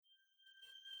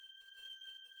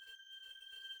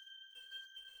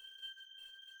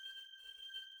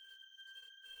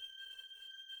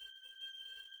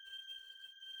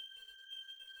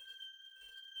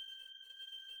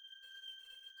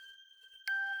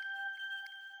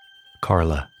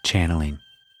Carla channeling.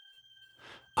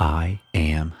 I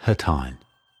am Hatan.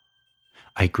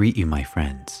 I greet you, my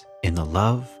friends, in the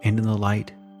love and in the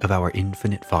light of our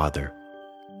infinite Father.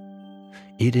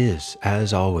 It is,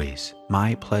 as always,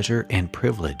 my pleasure and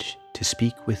privilege to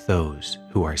speak with those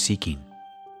who are seeking.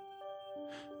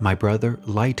 My brother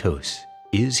Laitos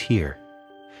is here.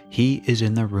 He is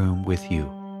in the room with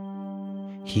you.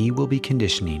 He will be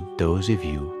conditioning those of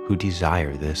you who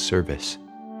desire this service.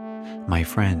 My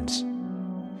friends,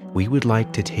 we would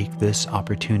like to take this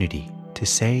opportunity to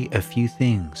say a few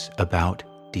things about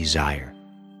desire.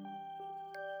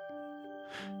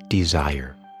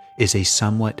 Desire is a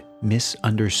somewhat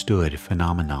misunderstood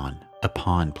phenomenon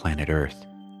upon planet Earth.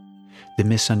 The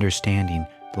misunderstanding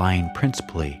lying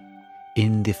principally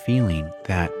in the feeling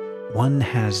that one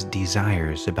has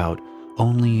desires about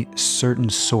only certain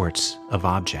sorts of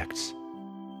objects.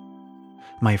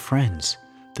 My friends,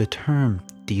 the term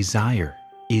desire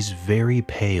is very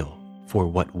pale for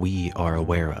what we are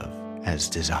aware of as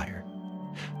desire.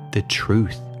 The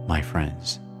truth, my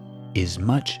friends, is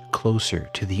much closer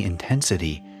to the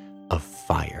intensity of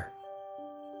fire.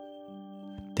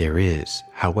 There is,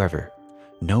 however,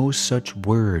 no such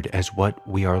word as what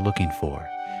we are looking for,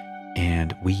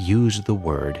 and we use the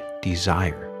word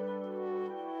desire.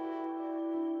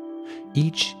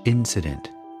 Each incident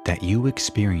that you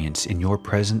experience in your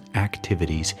present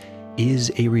activities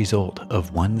is a result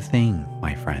of one thing,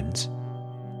 my friends: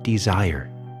 desire.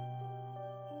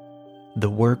 The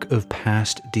work of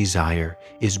past desire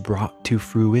is brought to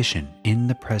fruition in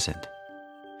the present.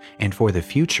 And for the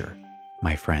future,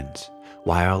 my friends,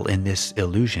 while in this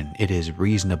illusion it is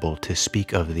reasonable to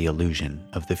speak of the illusion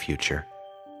of the future,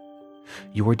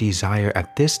 your desire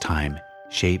at this time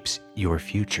shapes your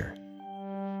future.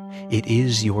 It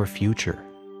is your future,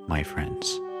 my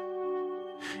friends.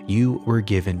 You were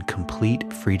given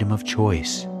complete freedom of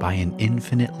choice by an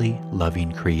infinitely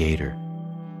loving Creator.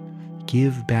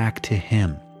 Give back to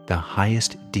Him the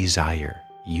highest desire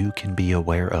you can be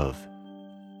aware of.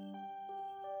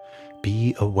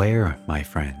 Be aware, my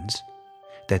friends,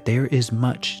 that there is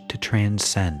much to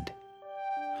transcend.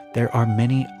 There are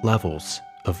many levels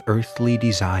of earthly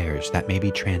desires that may be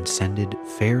transcended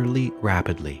fairly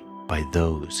rapidly by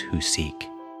those who seek.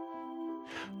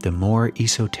 The more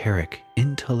esoteric,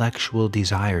 intellectual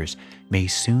desires may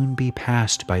soon be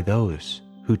passed by those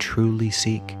who truly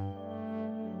seek.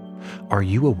 Are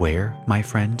you aware, my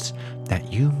friends,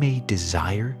 that you may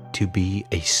desire to be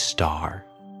a star?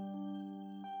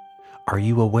 Are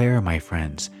you aware, my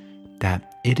friends,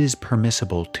 that it is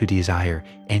permissible to desire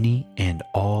any and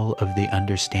all of the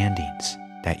understandings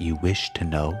that you wish to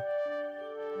know?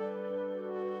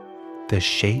 The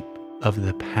shape of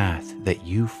the path that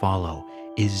you follow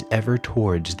is ever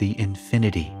towards the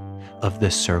infinity of the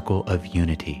circle of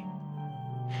unity.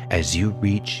 As you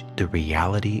reach the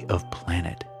reality of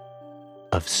planet,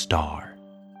 of star,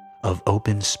 of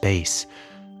open space,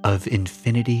 of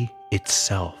infinity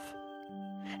itself,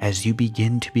 as you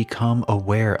begin to become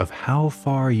aware of how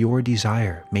far your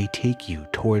desire may take you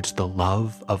towards the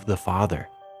love of the Father,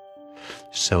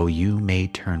 so you may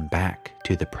turn back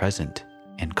to the present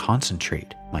and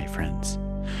concentrate, my friends,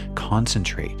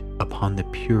 concentrate upon the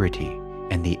purity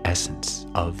and the essence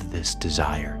of this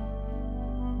desire.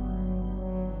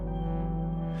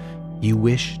 You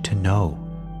wish to know,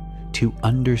 to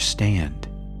understand,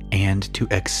 and to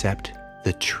accept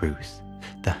the truth,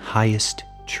 the highest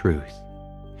truth.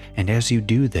 And as you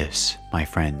do this, my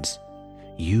friends,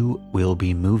 you will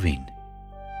be moving.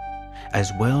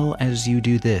 As well as you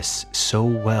do this, so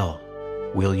well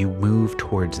will you move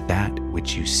towards that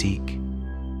which you seek.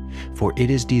 For it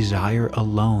is desire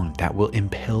alone that will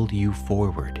impel you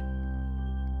forward.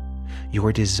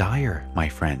 Your desire, my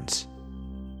friends,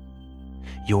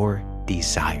 your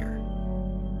desire.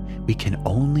 We can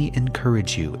only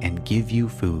encourage you and give you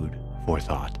food for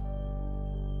thought.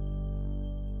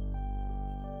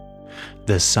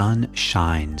 The sun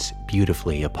shines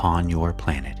beautifully upon your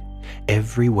planet,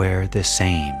 everywhere the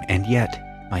same, and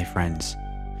yet, my friends,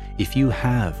 if you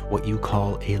have what you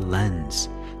call a lens,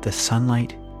 the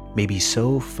sunlight may be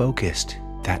so focused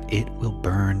that it will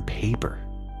burn paper.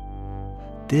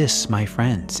 This, my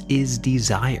friends, is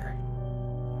desire.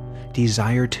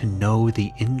 Desire to know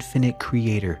the infinite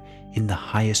Creator in the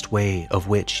highest way of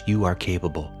which you are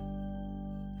capable.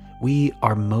 We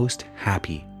are most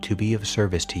happy to be of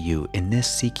service to you in this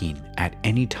seeking at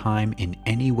any time in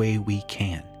any way we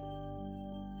can.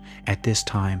 At this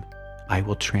time, I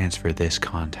will transfer this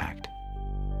contact.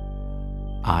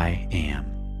 I am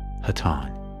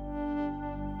Hatan.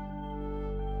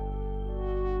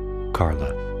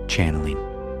 Carla channeling.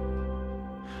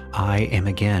 I am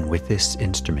again with this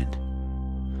instrument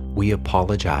We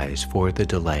apologize for the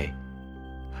delay.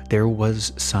 There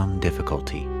was some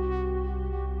difficulty.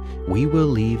 We will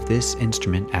leave this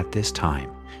instrument at this time,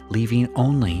 leaving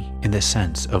only in the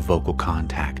sense of vocal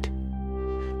contact.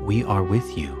 We are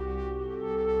with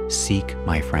you. Seek,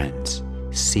 my friends,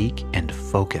 seek and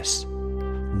focus.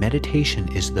 Meditation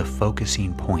is the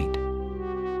focusing point.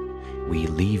 We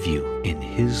leave you in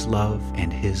His love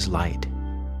and His light.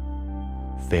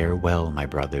 Farewell, my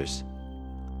brothers.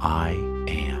 I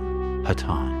am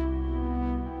Hatonn.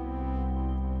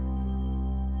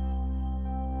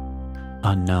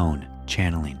 Unknown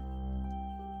channeling.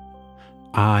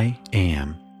 I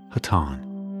am Hatonn.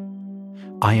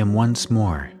 I am once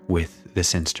more with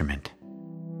this instrument.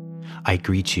 I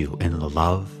greet you in the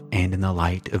love and in the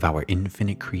light of our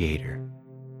infinite Creator.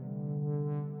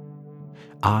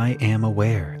 I am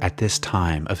aware at this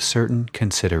time of certain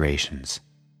considerations.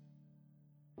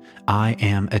 I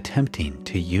am attempting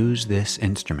to use this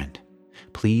instrument.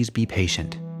 Please be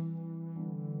patient.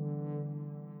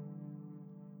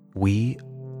 We,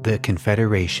 the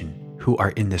Confederation, who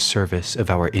are in the service of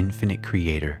our infinite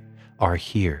Creator, are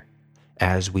here,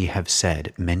 as we have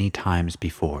said many times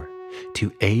before,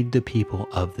 to aid the people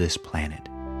of this planet.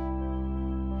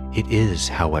 It is,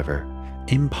 however,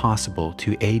 impossible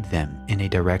to aid them in a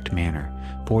direct manner,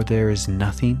 for there is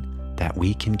nothing that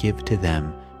we can give to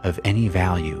them of any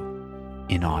value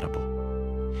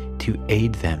inaudible, to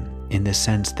aid them in the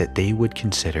sense that they would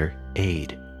consider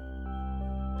aid.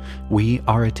 We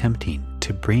are attempting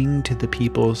to bring to the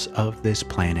peoples of this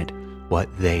planet what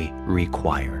they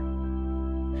require.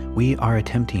 We are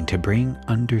attempting to bring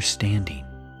understanding.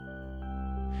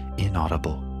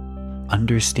 Inaudible.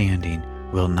 Understanding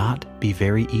will not be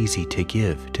very easy to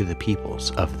give to the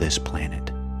peoples of this planet.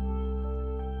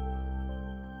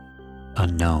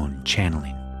 Unknown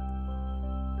channeling.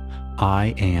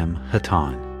 I am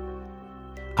Hatonn.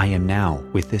 I am now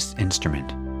with this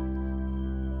instrument.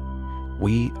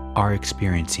 We are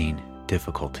experiencing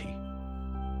difficulty.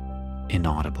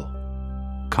 Inaudible.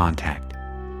 Contact.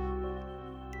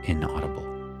 Inaudible.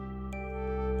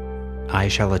 I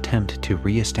shall attempt to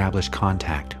re-establish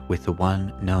contact with the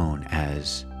one known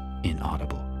as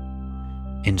inaudible.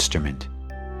 Instrument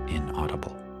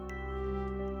inaudible.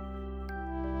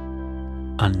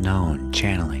 Unknown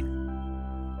channeling.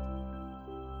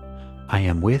 I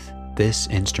am with this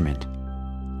instrument.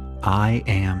 I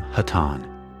am Hatonn.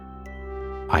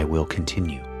 I will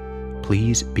continue.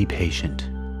 Please be patient.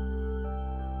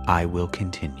 I will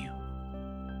continue.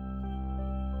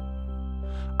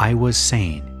 I was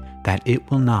saying that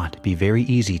it will not be very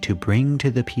easy to bring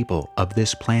to the people of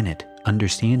this planet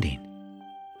understanding.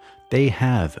 They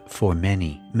have, for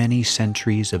many, many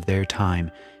centuries of their time,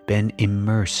 been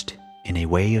immersed in a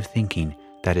way of thinking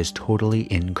that is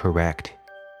totally incorrect.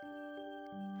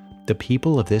 The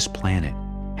people of this planet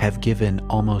have given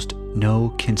almost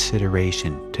no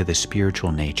consideration to the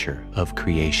spiritual nature of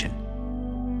creation.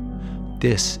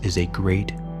 This is a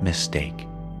great mistake.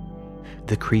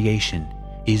 The creation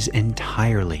is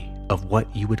entirely of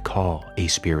what you would call a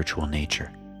spiritual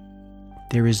nature.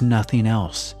 There is nothing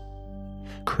else.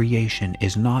 Creation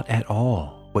is not at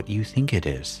all what you think it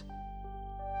is.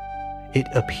 It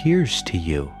appears to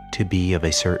you to be of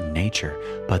a certain nature,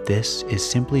 but this is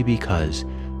simply because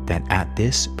that at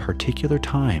this particular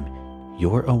time,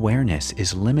 your awareness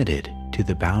is limited to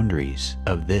the boundaries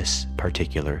of this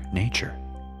particular nature.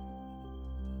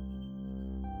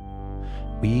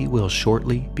 We will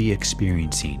shortly be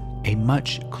experiencing a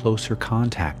much closer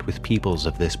contact with peoples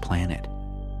of this planet.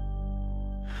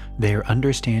 Their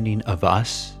understanding of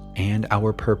us and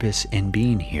our purpose in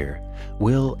being here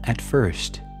will at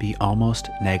first be almost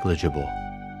negligible.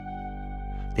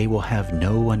 They will have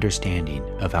no understanding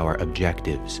of our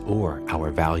objectives or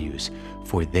our values,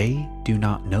 for they do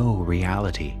not know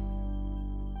reality.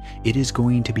 It is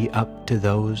going to be up to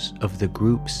those of the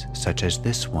groups such as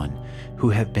this one who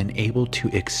have been able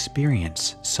to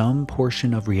experience some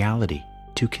portion of reality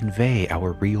to convey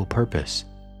our real purpose.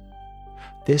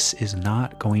 This is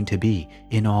not going to be,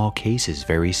 in all cases,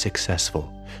 very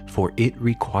successful, for it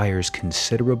requires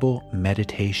considerable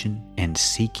meditation and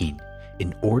seeking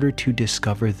in order to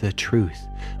discover the truth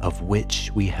of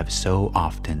which we have so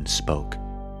often spoke.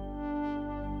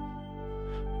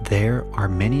 There are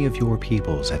many of your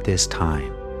peoples at this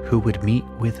time who would meet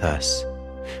with us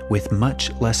with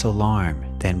much less alarm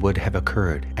than would have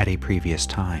occurred at a previous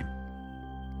time.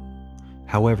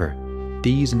 However,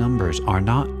 these numbers are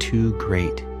not too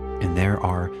great, and there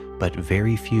are but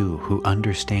very few who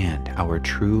understand our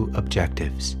true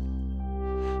objectives.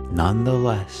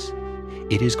 Nonetheless,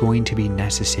 it is going to be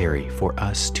necessary for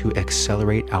us to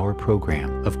accelerate our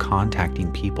program of contacting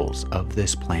peoples of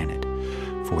this planet,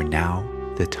 for now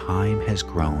the time has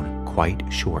grown quite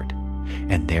short,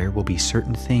 and there will be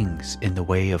certain things in the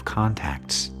way of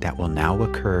contacts that will now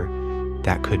occur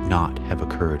that could not have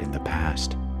occurred in the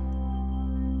past.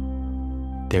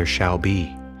 There shall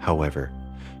be, however,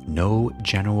 no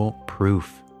general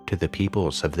proof to the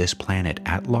peoples of this planet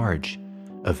at large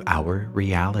of our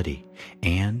reality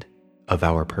and of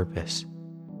our purpose.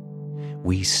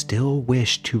 We still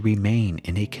wish to remain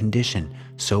in a condition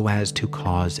so as to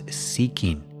cause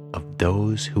seeking of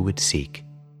those who would seek.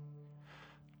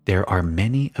 There are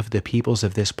many of the peoples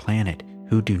of this planet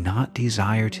who do not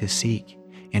desire to seek,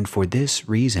 and for this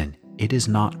reason it is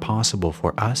not possible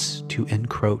for us to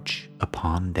encroach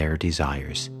upon their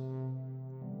desires.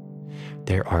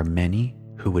 There are many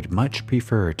who would much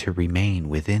prefer to remain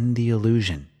within the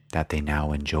illusion that they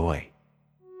now enjoy.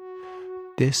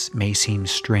 This may seem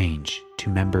strange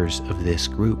to members of this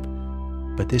group,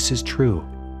 but this is true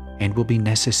and will be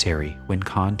necessary when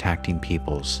contacting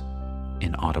peoples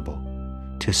inaudible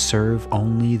to serve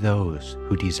only those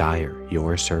who desire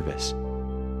your service.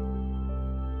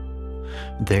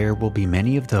 There will be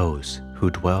many of those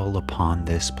who dwell upon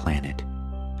this planet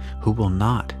who will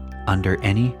not, under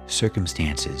any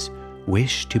circumstances,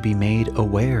 wish to be made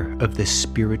aware of the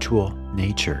spiritual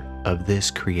nature of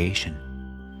this creation.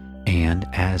 And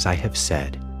as I have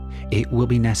said, it will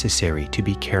be necessary to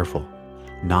be careful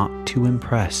not to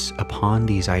impress upon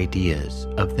these ideas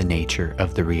of the nature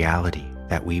of the reality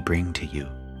that we bring to you.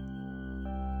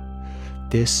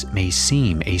 This may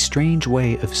seem a strange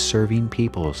way of serving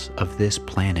peoples of this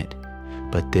planet,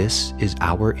 but this is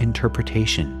our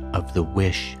interpretation of the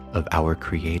wish of our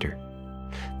Creator,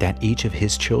 that each of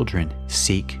His children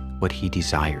seek what he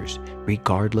desires,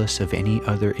 regardless of any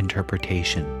other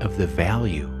interpretation of the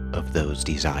value of those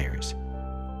desires.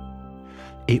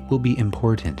 It will be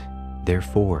important,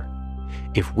 therefore,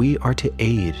 if we are to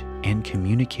aid and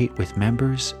communicate with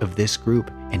members of this group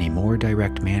in a more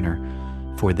direct manner,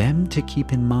 for them to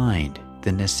keep in mind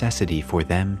the necessity for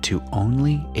them to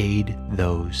only aid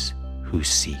those who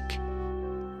seek.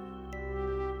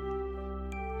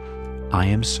 I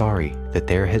am sorry that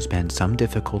there has been some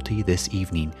difficulty this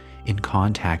evening in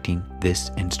contacting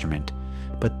this instrument,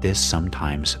 but this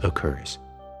sometimes occurs.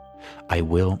 I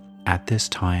will, at this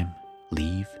time,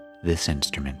 leave this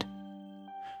instrument.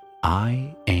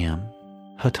 I am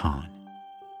Hatonn.